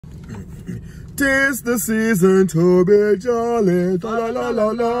'Tis the season to be jolly. La la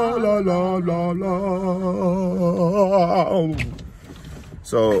la la la la la la.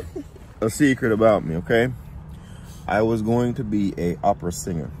 So, a secret about me, okay? I was going to be a opera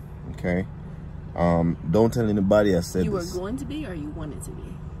singer, okay? Don't tell anybody I said this. You were going to be, or you wanted to be?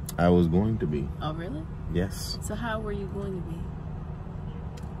 I was going to be. Oh, really? Yes. So how were you going to be?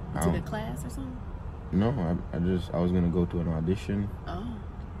 To the class or something? No, I was gonna go to an audition. Oh.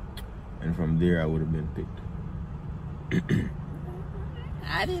 And from there I would have been picked.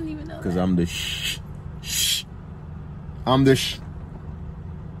 I didn't even know. Because I'm the I'm the So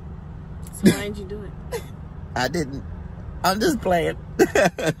why didn't you do it? I didn't. I'm just playing.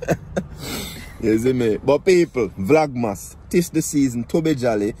 You see me? But people, Vlogmas, 'tis the season to be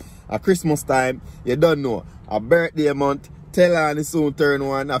jolly. At Christmas time, you don't know. A birthday month, tell on soon turn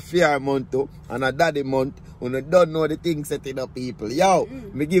one, a fair month too, and a daddy month. When you don't know the things setting up people. Yo,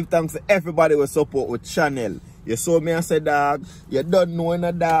 me give thanks to everybody who support with channel. You saw me and say dog, you don't know in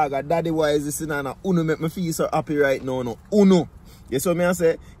a dog, a daddy wise this and a uno make me feel so happy right now. No. Uno. You saw me and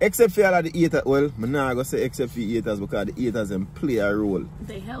say, except for all of the haters, well, I'm not going to say except for haters because the haters them play a role.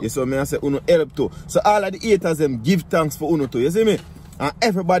 They help. You saw me and say, uno help too. So all of the haters them give thanks for uno too. You see me? And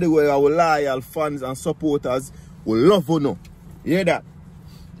everybody who are loyal fans and supporters will love uno. You hear that?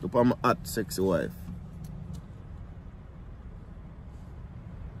 Look at my hot sexy wife.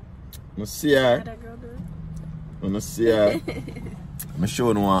 I see her. How that girl do I see her. I'm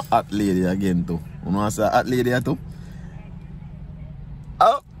showing one hot lady again too. You want to see a hot lady too?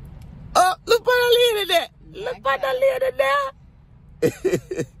 Oh, look at the lady there. Look at the lady there.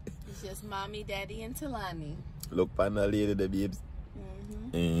 It's just mommy, daddy, and Talani. Look at the lady there, babes.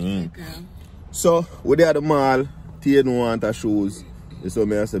 Good girl. So, we there at the mall. Tia don't want her shoes. So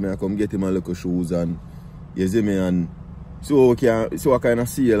I say, I come get him a little shoes and you see me and so we can so I kind of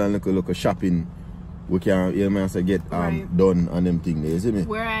sale and look shopping. We can say get done and them thing there, you see me?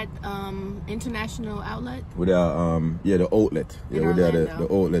 We're at International Outlet. We're there, yeah, the outlet. Yeah, we're there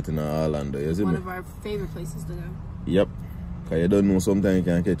the outlet in Orlando, you see me? One of our favorite places to go. Yep. Cause you don't know, sometimes you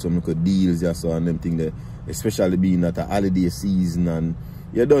can get some little deals just so and them thing there, especially being at a holiday season and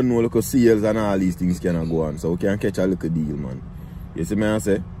you don't know little sales and all these things can go on. So we can catch a little deal, man. You see me I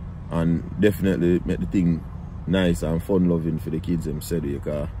say? And definitely make the thing nice and fun loving for the kids themselves,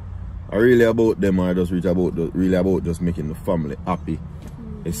 because I really about them are just really about just making the family happy.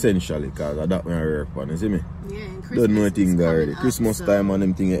 Essentially, because that's what I work on, you see me? Yeah, and Christmas don't know anything already. Up, Christmas time and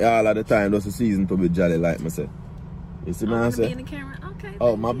them thing, all of the time, that's the season to be jolly, like me say. You see me I say? Be in the camera? Okay,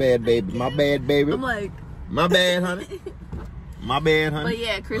 oh, my bad, baby. My bad, baby. I'm like, my bad, honey. My bad, honey. But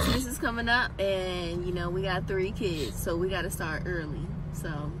yeah, Christmas is coming up, and you know we got 3 kids, so we got to start early.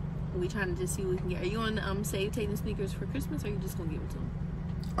 So we trying to just see what we can get. Are you on Save Taking Sneakers for Christmas, or are you just gonna give it to them?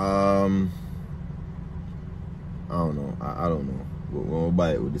 I don't know. I don't know. We'll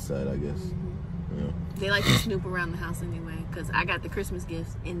buy it. We'll decide, I guess. Yeah. They like to snoop around the house anyway, because I got the Christmas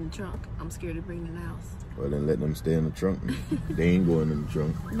gifts in the trunk. I'm scared to bring them in the house. Well, then let them stay in the trunk. They ain't going in the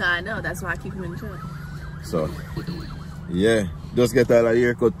trunk. No, I know. That's why I keep them in the trunk. So, yeah. Just get all a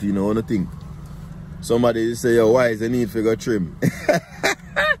haircut, you know, on the thing. Somebody say, yo, why is the need for go trim?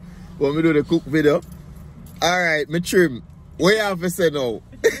 When we do the cook video, alright, me trim. What you have to say now?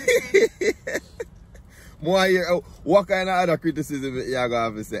 More here, what kind of other criticism you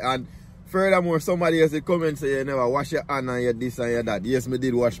have to say? And furthermore, somebody else come and say you never wash your hand and you this and you that. Yes, me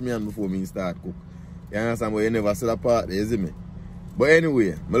did wash my hand before me start cook. You understand? But you never said that part there, you see me? But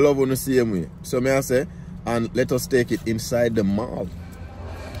anyway, I love on the same way. So me I say, and let us take it inside the mall.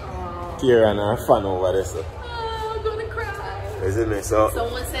 Kira and her fan over there. So. Oh, I'm gonna cry. Isn't it? So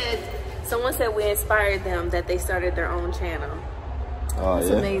someone said we inspired them, that they started their own channel. Oh, That's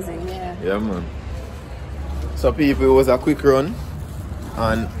amazing, yeah. Yeah, man. So people, it was a quick run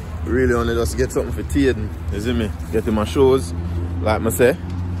and really only just get something for Taden, you see me? Get him my shoes, like I say,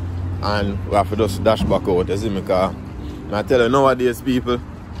 and we have to just dash back out, you see me? Because I tell you nowadays, people,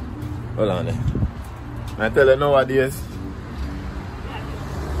 hold on there. I tell you nowadays,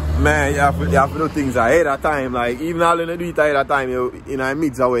 man, you have to do things ahead of time. Like, even all when you do it ahead of time, in the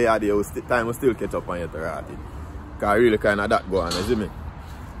midst of where you are there, time will still catch up on you to right. Because really kind of that go on, you see me?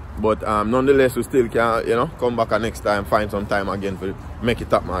 But nonetheless, we still can, you know, come back next time, find some time again for make it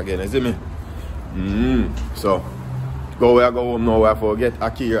happen again, you see me? So, go home now, we have to get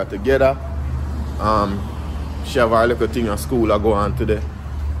Akira together. She have her little thing at school I go on today.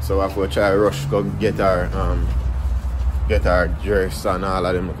 So we have to try to rush, go get her dress and all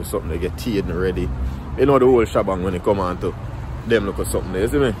of them, something to get Taden ready. You know the whole shabang when it come on to. them look at something there,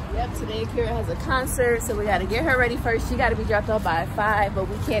 isn't it? Yep, today Akira has a concert, so we got to get her ready first. She got to be dropped off by 5, but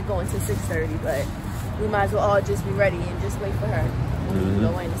we can't go until 6:30. But we might as well all just be ready and just wait for her when we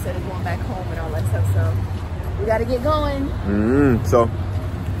go in instead of going back home and all that stuff. So we got to get going. So,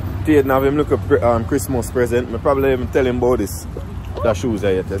 Tate have him look at Christmas present. I probably even tell him about this. The shoes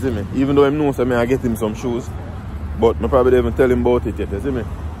yet, you see me? Even though him knows I get him some shoes. But I probably even tell him about it yet, you see me?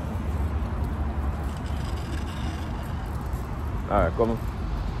 Alright, come on.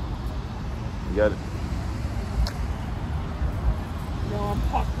 You got it. You know I'm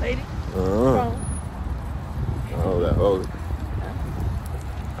pop lady. Hold it.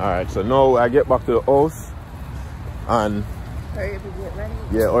 Alright, so now I get back to the house and hurry up and get ready.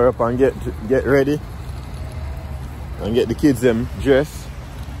 Yeah, hurry up and get ready. And get the kids them dressed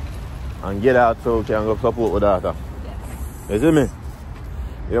and get out so we can go support with that. Yes. You see me?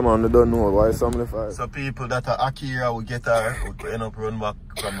 Yeah man, I don't know why some of the fire. So people that are Akira will get her, we end up run back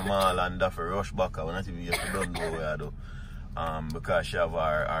from the mall and have to rush back. I will not even get to don't know where I do. Because she have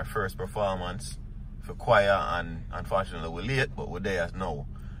our first performance for choir and unfortunately we're late, but we're there now.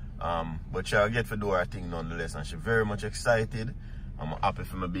 But she'll get to do her thing nonetheless and she's very much excited. I'm happy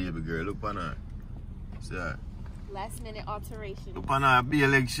for my baby girl. Look on her. See her. Last minute alteration. Look on her big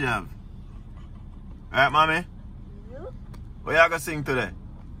leg she have. Alright, mommy? What y'all gonna sing today?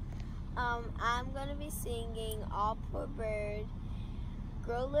 I'm gonna be singing All Poor Bird,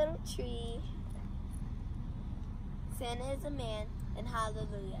 Grow Little Tree, Santa is a Man, and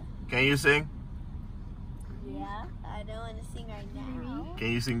Hallelujah. Can you sing? Yeah, I don't want to sing right now.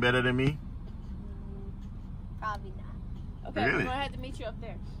 Can you sing better than me? Probably not. Okay, really? We're gonna have to meet you up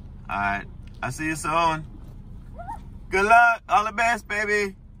there. Alright, I'll see you soon. Good luck, all the best,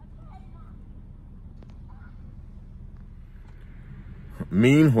 baby.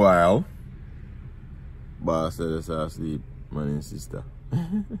 Meanwhile, boss said us asleep, man and sister.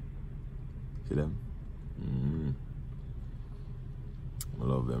 See them? I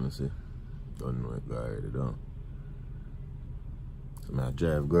love them, you see. Don't know it, guy already don't. So I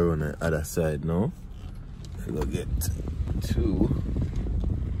drive, go on the other side now. I go get to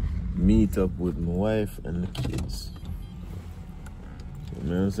meet up with my wife and the kids. You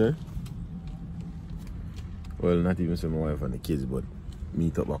know what I'm saying? Well, not even say my wife and the kids, but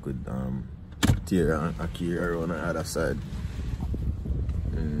meet up back with Tara and Akira on the other side.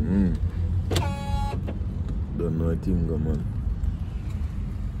 Don't know a thing, man.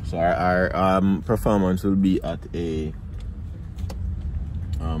 So our performance will be at a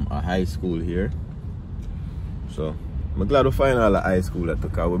high school here. So I'm glad to find all the high school that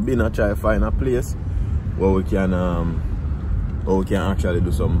took. We've been trying to find a place where we can actually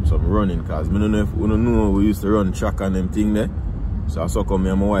do some running, cause I don't know if we don't know we used to run track and them thing there. So I saw come me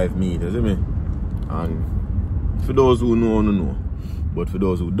and my wife meet, you see me? And for those who know, know. But for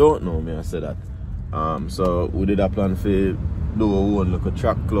those who don't know, me I say that. So we did a plan for do our own like a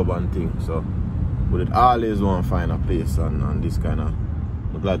track club and thing. So we did always want to find a place and this kind of,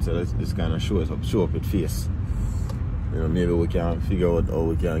 I'm glad to say this kind of show up with face. You know, maybe we can figure out how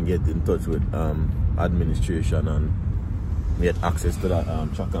we can get in touch with administration and get access to that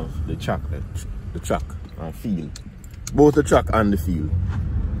track and the track and field. Both the track and the field.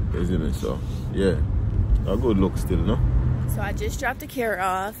 Isn't it? So yeah. A good look still, no? So I just dropped Akira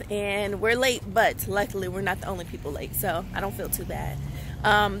off and we're late, but luckily we're not the only people late, so I don't feel too bad.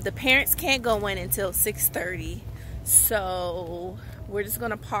 The parents can't go in until 6:30, so we're just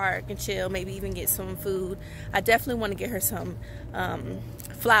gonna park and chill, maybe even get some food. I definitely want to get her some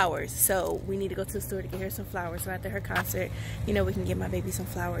flowers, so we need to go to the store to get her some flowers. So after her concert, you know, we can get my baby some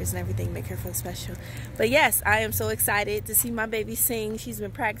flowers and everything, make her feel special. But yes, I am so excited to see my baby sing. She's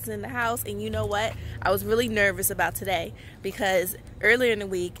been practicing in the house, and you know what? I was really nervous about today because earlier in the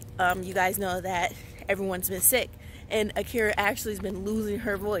week, you guys know that everyone's been sick. And Akira actually has been losing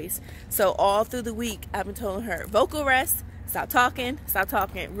her voice. So all through the week, I've been telling her, vocal rest, stop talking,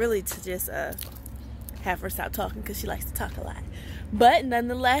 really to just have her stop talking because she likes to talk a lot. But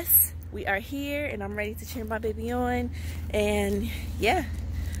nonetheless, we are here and I'm ready to cheer my baby on. And yeah,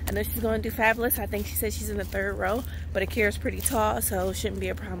 I know she's going to do fabulous. I think she said she's in the 3rd row, but Akira's pretty tall, so it shouldn't be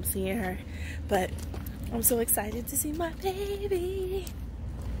a problem seeing her. But I'm so excited to see my baby.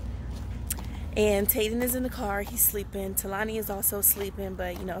 And Tayden is in the car, he's sleeping. Talani is also sleeping,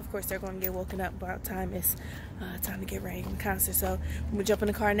 but you know, of course they're going to get woken up about time. It's time to get ready for the concert. So I'm gonna jump in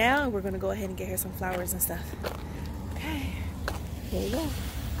the car now and we're gonna go ahead and get her some flowers and stuff. Okay, here we go.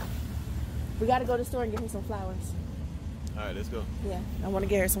 We gotta go to the store and get her some flowers. All right, let's go. Yeah, I want to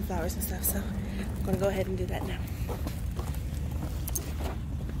get her some flowers and stuff, so I'm gonna go ahead and do that now.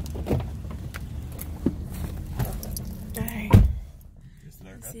 All right.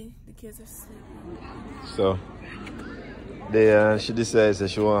 see, the kids are sleeping. So, she decides that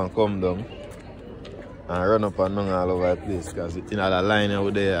she want to come down and run up and down all over the place because in the line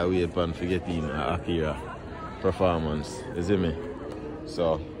over there, I wait for getting Akira performance. You see me?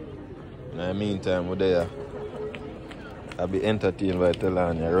 So, in the meantime, we're there. I'll be entertained by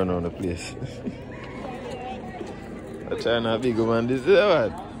Telani. I run around the place. I'm trying to be good man. This is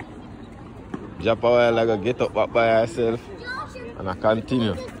what? Jump a while, I go get up back by herself and I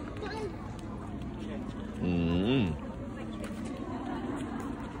continue.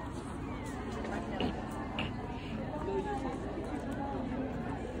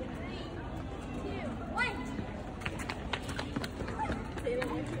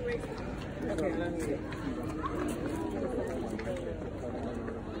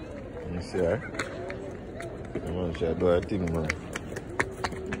 You see her? She do her thing, man.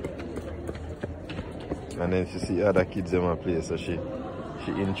 And then she see other kids in my place, so she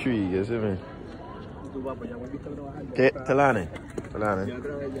intrigued, you see me? Okay, Talani.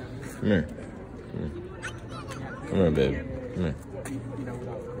 Come here. Come here, baby. Come here.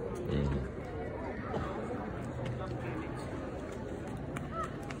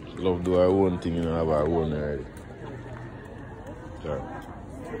 She love do her own thing, you know, have her own already. So,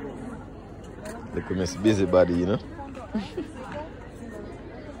 look at Miss Busybody, you know?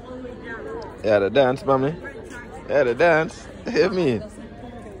 Yeah, the dance, mommy. Yeah, the dance. Hey, me.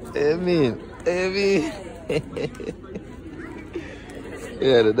 Hey, me. Hey, me.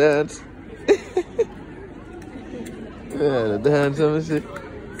 Yeah, the dance. Yeah, the dance, let me see.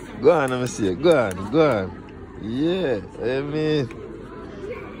 Go on, let me see. Go on, go on. Yeah, hey, me.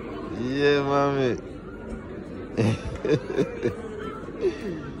 Yeah, mommy.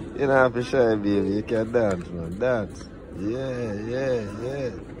 You don't have to shy, baby. You can dance, man. Dance. Yeah, yeah,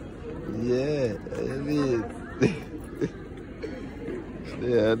 yeah. Yeah, I mean.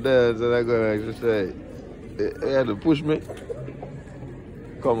 Yeah, dance and I go like to say. You have to push me.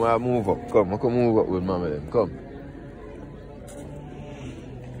 Come, I move up. Come, I can move up with mama then. Come.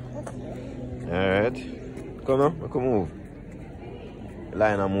 Alright. Come now, I can move.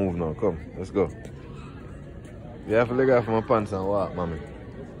 Line and move now. Come, let's go. You have to leg off my pants and walk, mommy.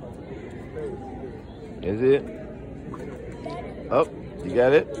 Is it? Up. You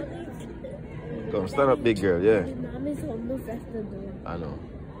got it? Come, stand up, big girl, yeah. Mommy's almost at the door. I know.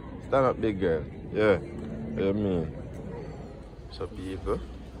 Stand up, big girl, yeah. What you mean? So, people,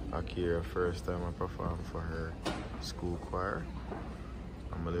 Akira, first time I perform for her school choir.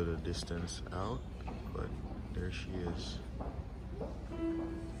 I'm a little distance out, but there she is.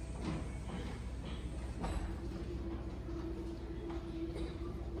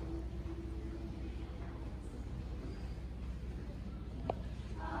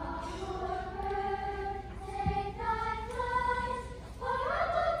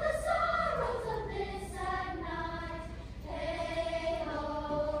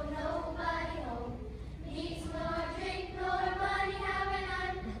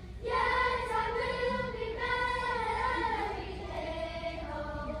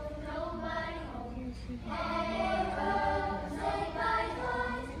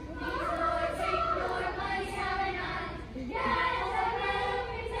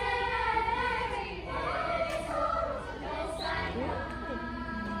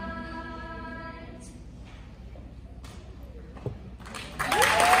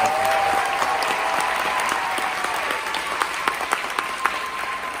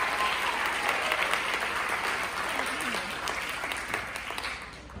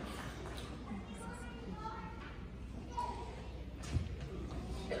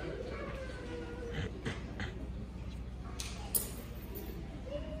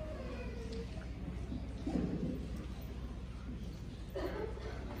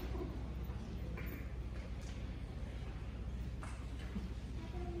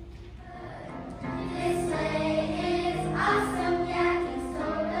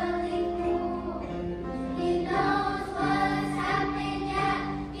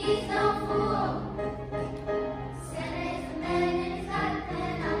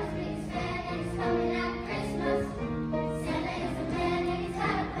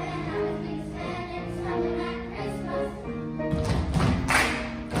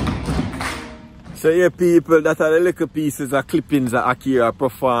 So yeah, people, that are the little pieces of clippings that Akira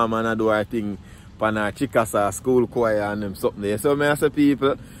perform and I do her thing for her Chickasaw school choir and them something there. So I say,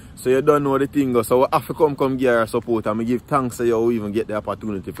 people, so you don't know the thing, so we have to come give her support and I give thanks to you who even get the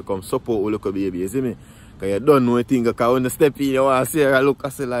opportunity to come support with little baby, you see me? Because you don't know the thing, because when you step in, you want to see her look, I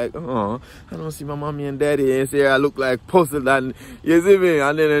say like, oh, I don't see my mommy and daddy, and see her look like puzzled, and you see me?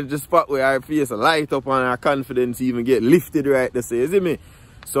 And then just spot where her face light up and her confidence even get lifted right there, so you see me?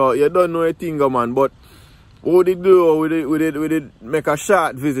 So you don't know a thing, man. But what we did do, we did make a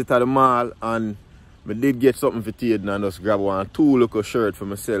short visit at the mall, and we did get something for Taden and just grab one 2 little shirt for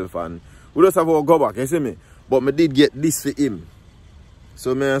myself, and we just have to go back, you see me? But I did get this for him.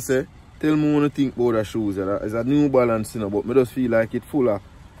 So I say, tell me what you think about the shoes. It's a New Balance, you know, but I just feel like it full of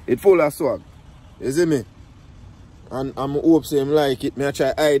swag. You see me? And I hope him like it. I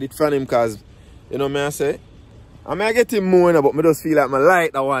try to hide it from him because, you know what I say? I may get him more, but I just feel like I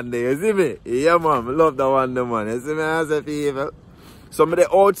like that one day. You see me? Yeah, man. I love that one day, man. You see me? I say, people. So I'm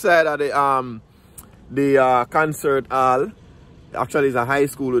outside of the concert hall. Actually, it's a high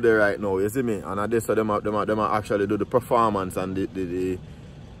school there right now. You see me? And I just saw them actually do the performance and the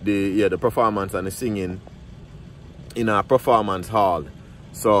performance and the singing in a performance hall.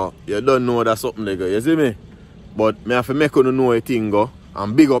 So you don't know that's something they go. You see me? But I have to make you know a thing go.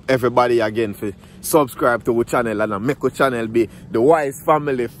 And big up everybody again for subscribe to our channel and make our channel be the Wise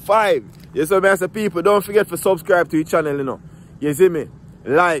Family 5. You see me? I say, people, don't forget to subscribe to your channel, you know. You see me?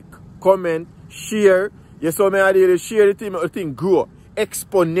 Like, comment, share. You see me? I did share the thing grow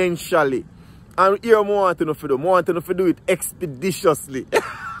exponentially. And here I want to know for do. I want to know for do it expeditiously.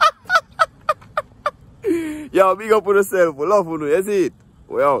 Yo, big up on yourself. Love you. You see it?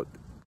 We out.